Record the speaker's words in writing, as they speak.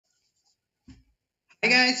Hi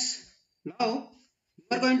guys, now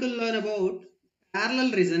we are going to learn about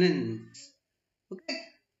parallel resonance. Okay,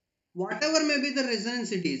 whatever may be the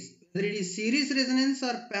resonance it is, whether it is series resonance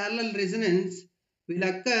or parallel resonance, will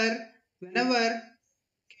occur whenever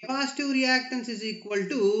capacitive reactance is equal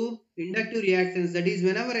to inductive reactance. That is,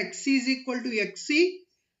 whenever Xc is equal to Xc,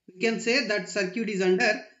 we can say that circuit is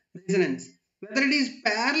under resonance. Whether it is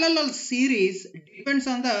parallel or series depends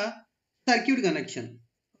on the circuit connection.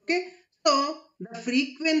 Okay, so the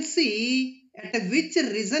frequency at which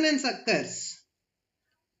resonance occurs,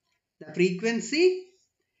 the frequency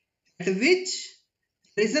at which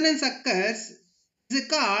resonance occurs is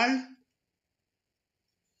called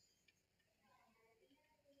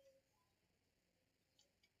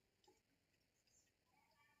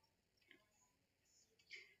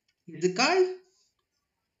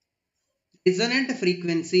resonant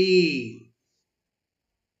frequency.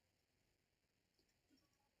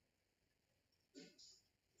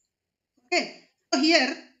 Okay, so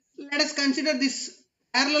here let us consider this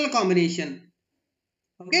parallel combination.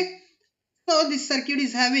 Okay, so this circuit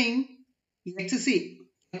is having XC,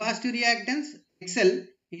 capacitive reactance, XL,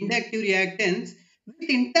 inductive reactance with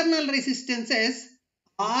internal resistances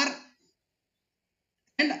R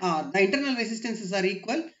and R. The internal resistances are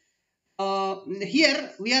equal. Here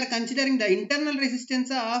we are considering the internal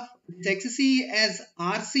resistance of this XC as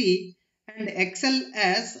RC and XL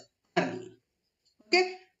as RL.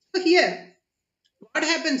 Okay, so here what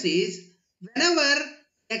happens is whenever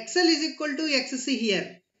XL is equal to XC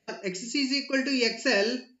here, XC is equal to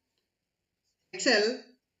XL,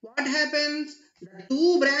 what happens? The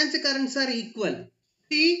two branch currents are equal.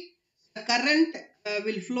 See, the current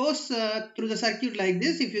will flows through the circuit like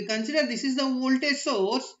this. If you consider this is the voltage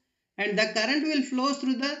source and the current will flow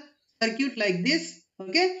through the circuit like this.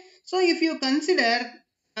 Okay. So if you consider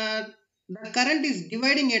uh, the current is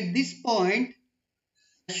dividing at this point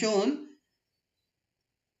shown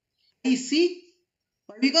IC,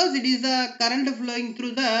 because it is the current flowing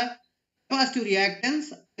through the capacitive reactance.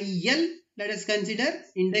 IL, let us consider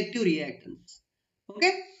inductive reactance.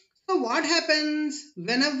 Okay, so what happens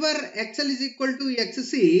whenever XL is equal to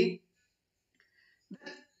XC?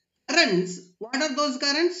 Currents, what are those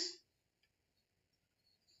currents?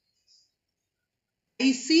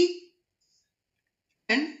 IC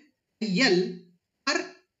and IL are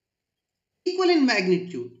equal in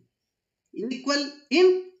magnitude. Equal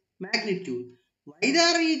in magnitude. Why they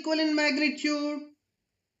are equal in magnitude?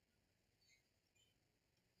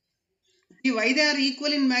 See, why they are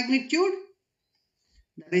equal in magnitude?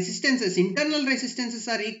 The resistances, internal resistances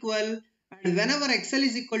are equal, and whenever XL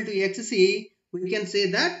is equal to XC, we can say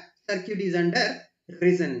that circuit is under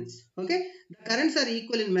resonance. Okay, the currents are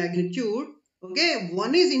equal in magnitude. Okay,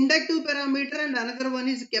 one is inductive parameter and another one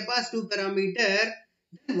is capacitive parameter.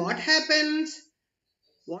 Then what happens?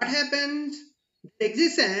 What happens? There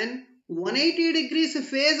exists an 180 degrees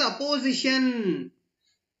phase opposition.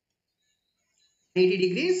 80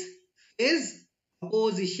 degrees phase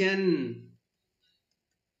opposition.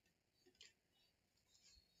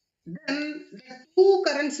 Then the two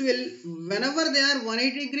currents will, whenever they are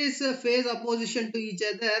 180 degrees phase opposition to each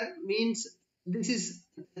other, means this is,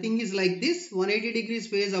 the thing is like this, 180 degrees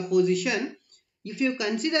phase opposition. If you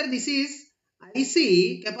consider this is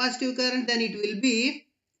IC, capacitive current, then it will be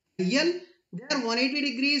IL. They are 180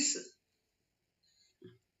 degrees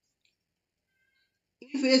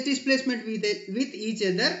in phase displacement with each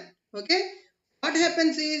other. Okay, what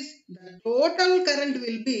happens is the total current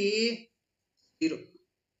will be zero.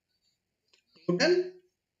 Total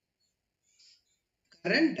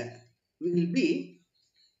current will be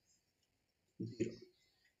 0.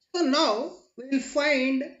 So now we will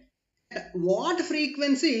find at what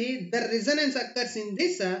frequency the resonance occurs in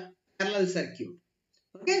this parallel circuit.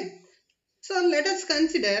 Okay. So let us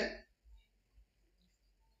consider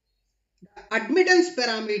admittance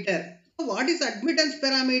parameter. So what is admittance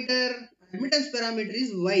parameter? Admittance parameter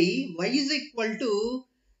is Y. Y is equal to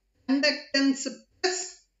conductance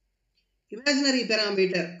plus imaginary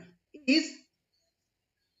parameter is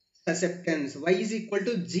susceptance. Y is equal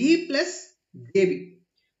to G plus JB.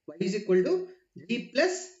 Y is equal to G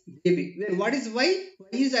plus JB. Where what is Y?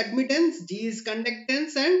 Y is admittance, G is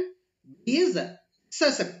conductance and B is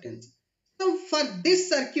susceptance. So for this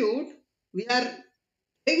circuit, we are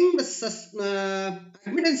taking the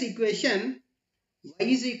admittance equation. Y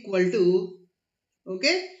is equal to,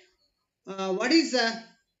 okay, what is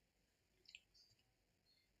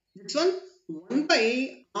this one? 1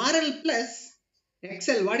 by RL plus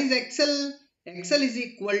XL. What is XL? XL is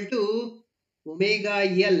equal to omega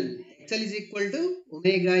L. XL is equal to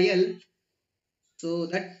omega L. So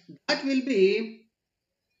that will be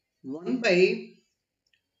 1 by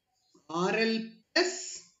RL plus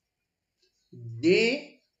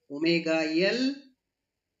J omega L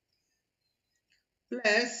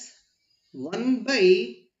plus 1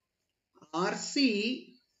 by RC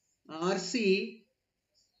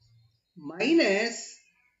minus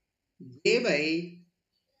J by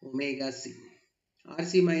omega C.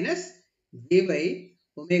 RC minus J by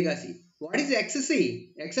omega C. What is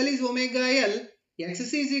XC? XL is omega L.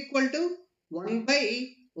 XC is equal to 1 by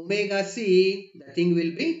omega C. The thing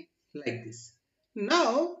will be like this.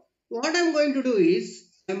 Now, what I am going to do is,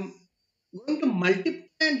 I am going to multiply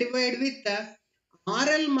and divide with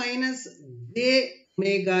RL minus J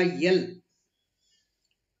omega L.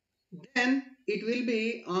 Then it will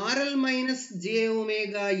be RL minus J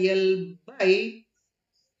omega L by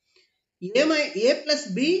A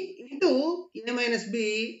plus B into A minus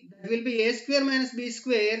B. That will be A square minus B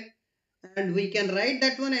square. And we can write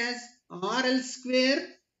that one as RL square.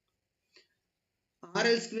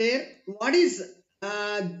 RL square. What is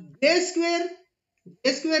J square?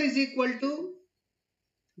 J square is equal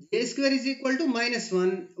to minus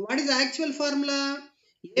 1. What is the actual formula?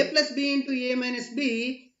 A plus B into A minus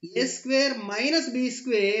B. A square minus B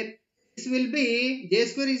square. This will be J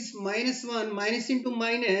square is minus 1. Minus into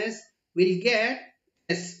minus will get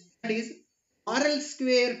S. That is RL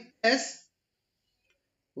square plus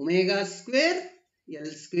omega square L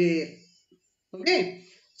square. Okay.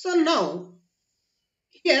 So now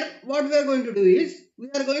here what we are going to do is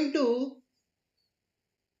we are going to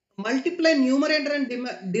multiply numerator and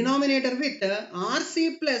denominator with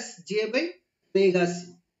RC plus J by omega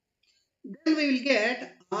C. Then we will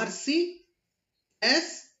get RC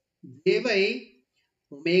plus J by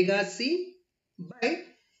omega C by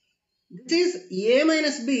this is A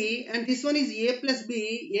minus B and this one is A plus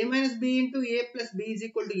B. A minus B into A plus B is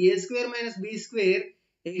equal to A square minus B square.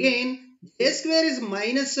 Again, J square is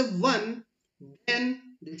minus 1. Then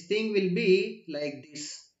this thing will be like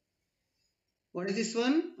this. What is this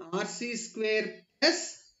one? RC square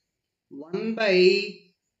plus 1 by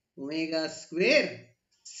omega square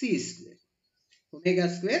C square. Omega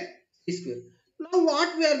square C square. Now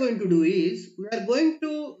what we are going to do is, we are going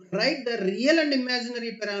to write the real and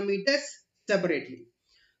imaginary parameters separately.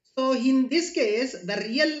 So in this case, the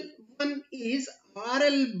real one is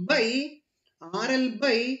RL by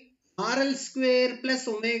RL square plus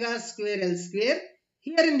omega square L square.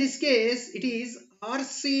 Here in this case, it is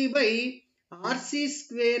RC by RC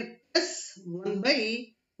square plus 1 by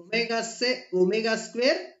omega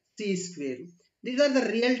square C square. These are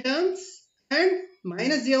the real terms, and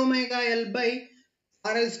minus j omega L by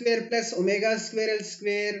RL square plus omega square L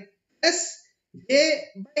square plus J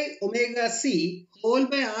by omega C whole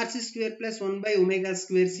by RC square plus 1 by omega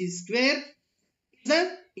square C square is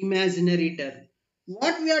the imaginary term.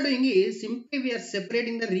 What we are doing is simply we are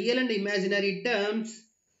separating the real and imaginary terms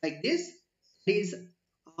like this. It is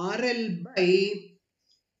RL by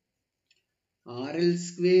RL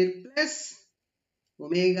square plus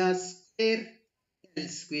omega square L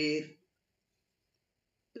square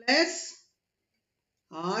plus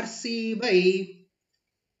RC by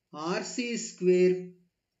RC square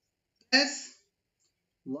plus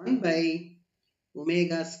 1 by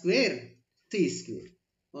omega square C square.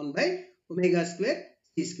 1 by omega square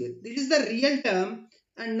C square. This is the real term,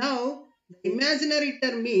 and now the imaginary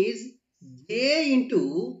term is J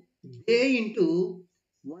into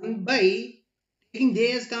 1 by, taking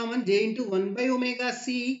J as common, J into 1 by omega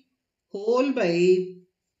C whole by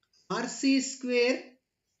RC square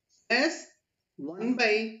plus 1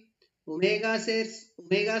 by omega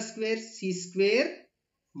square C square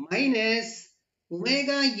minus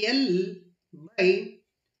omega L by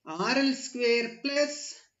RL square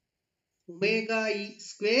plus omega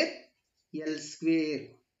square L square.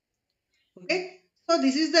 Okay. So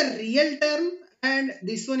this is the real term and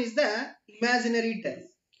this one is the imaginary term.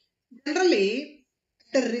 Generally,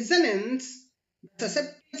 at resonance, the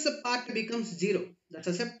susceptance part becomes 0. The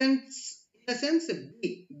susceptance in the sense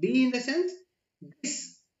B in the sense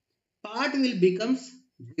this part will becomes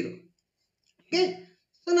 0. Okay.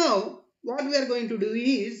 So now what we are going to do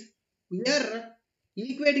is we are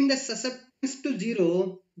equating the susceptance to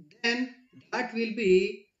 0. Then that will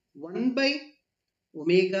be 1 by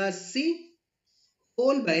omega C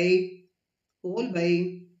whole by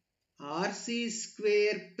RC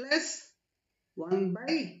square plus 1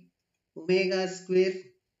 by omega square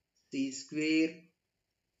C square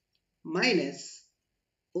minus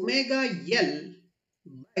omega L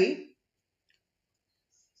by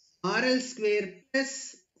RL square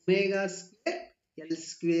plus omega square L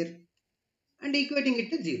square and equating it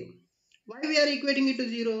to 0. Why we are equating it to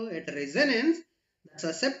 0? At resonance, the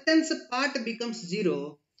susceptance part becomes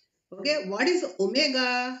 0. Okay, what is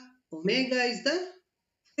omega? Omega is the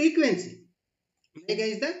frequency. Omega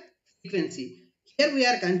is the frequency. Here we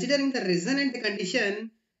are considering the resonant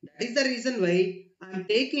condition. That is the reason why I am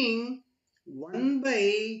taking 1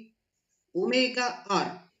 by omega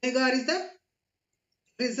r. Omega r is the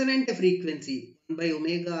resonant frequency. 1 by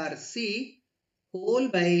omega r c whole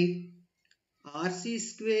by rc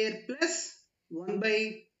square plus 1 by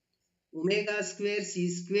omega square c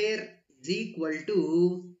square is equal to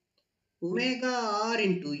omega r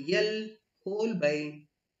into L whole by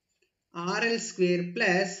RL square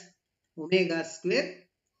plus omega square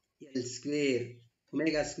L square.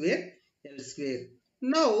 Omega square L square.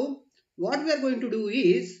 Now, what we are going to do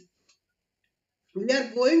is, we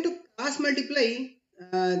are going to cross multiply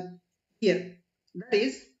uh, here. That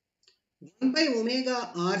is 1 by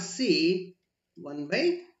omega RC, 1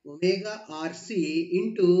 by omega RC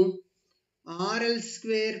into RL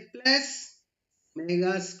square plus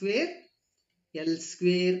omega square L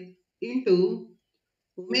square into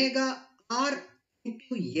omega R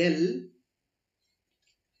into L,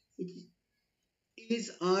 which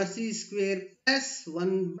is RC square plus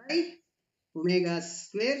 1 by omega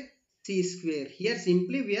square C square. Here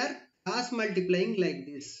simply we are cross multiplying like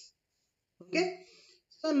this. Okay.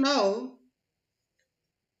 So now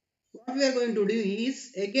what we are going to do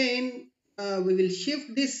is, again we will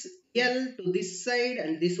shift this L to this side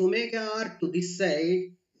and this omega R to this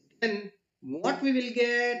side. Then what we will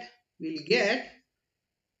get? We will get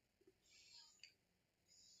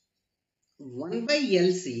 1 by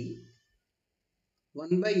LC,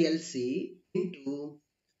 1 by LC into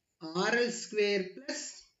RL square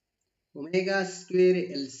plus omega square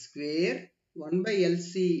L square, 1 by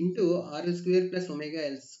LC into RL square plus omega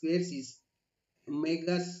L square is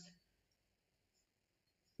omega,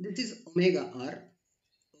 this is omega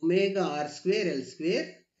R square L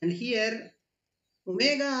square, and here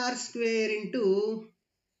omega R square into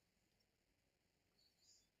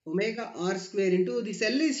omega R square into this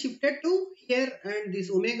L is shifted to here and this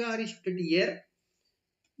omega R is shifted to here.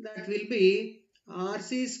 That will be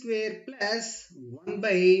RC square plus 1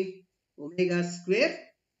 by omega square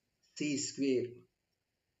C square.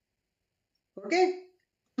 Okay.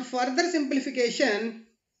 Further simplification,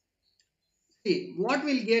 see what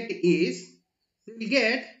we'll get is, we will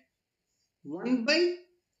get 1 by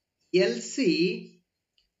LC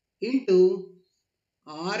into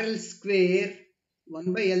RL square,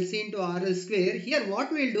 1 by LC into RL square. Here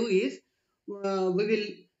what we will do is, we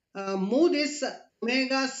will move this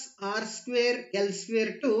omega R square L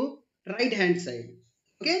square to right hand side.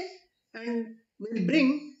 Okay. And we will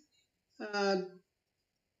bring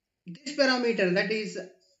this parameter, that is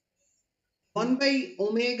 1 by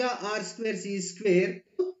omega R square C square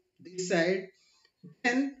to this side.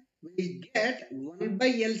 Then we get 1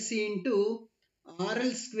 by LC into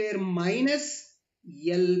RL square minus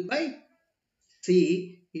L by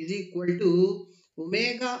C is equal to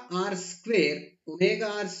omega R square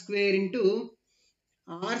into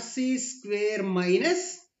RC square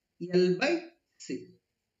minus L by C.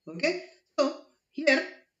 Okay. So here,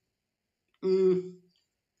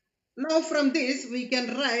 now from this we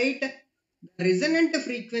can write the resonant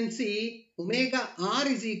frequency omega R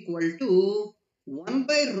is equal to 1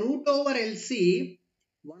 by root over LC,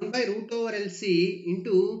 1 by root over LC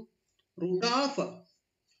into root of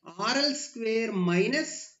RL square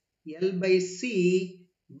minus L by C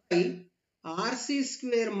by RC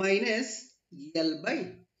square minus L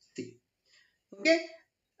by C. Okay.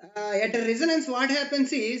 At a resonance, what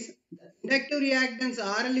happens is, the inductive reactance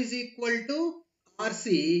RL is equal to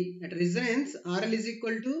RC. At resonance, RL is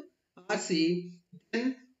equal to RC.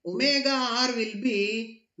 Then omega R will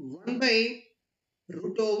be 1 by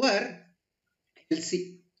root over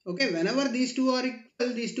LC. Okay, whenever these two are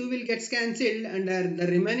equal, these two will get cancelled, and the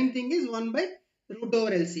remaining thing is 1 by root over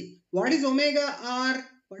LC. What is omega R?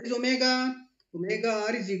 What is omega? Omega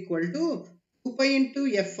R is equal to 2 pi into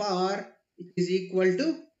FR, which is equal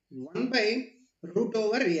to 1 by root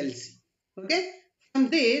over LC. Okay, from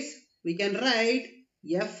this we can write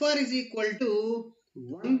FR is equal to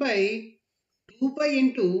 1 by 2 pi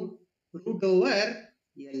into root over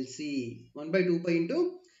LC. 1 by 2 pi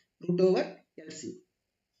into root over LC.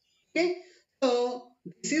 Okay, so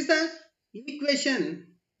this is the equation.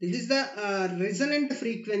 This is the resonant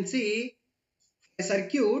frequency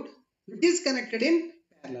circuit which is connected in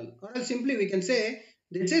parallel, or else simply we can say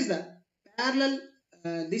this is the parallel.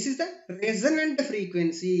 This is the resonant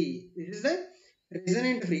frequency. This is the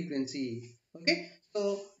resonant frequency. Okay,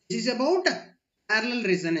 so this is about parallel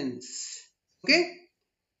resonance. Okay,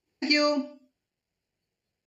 thank you.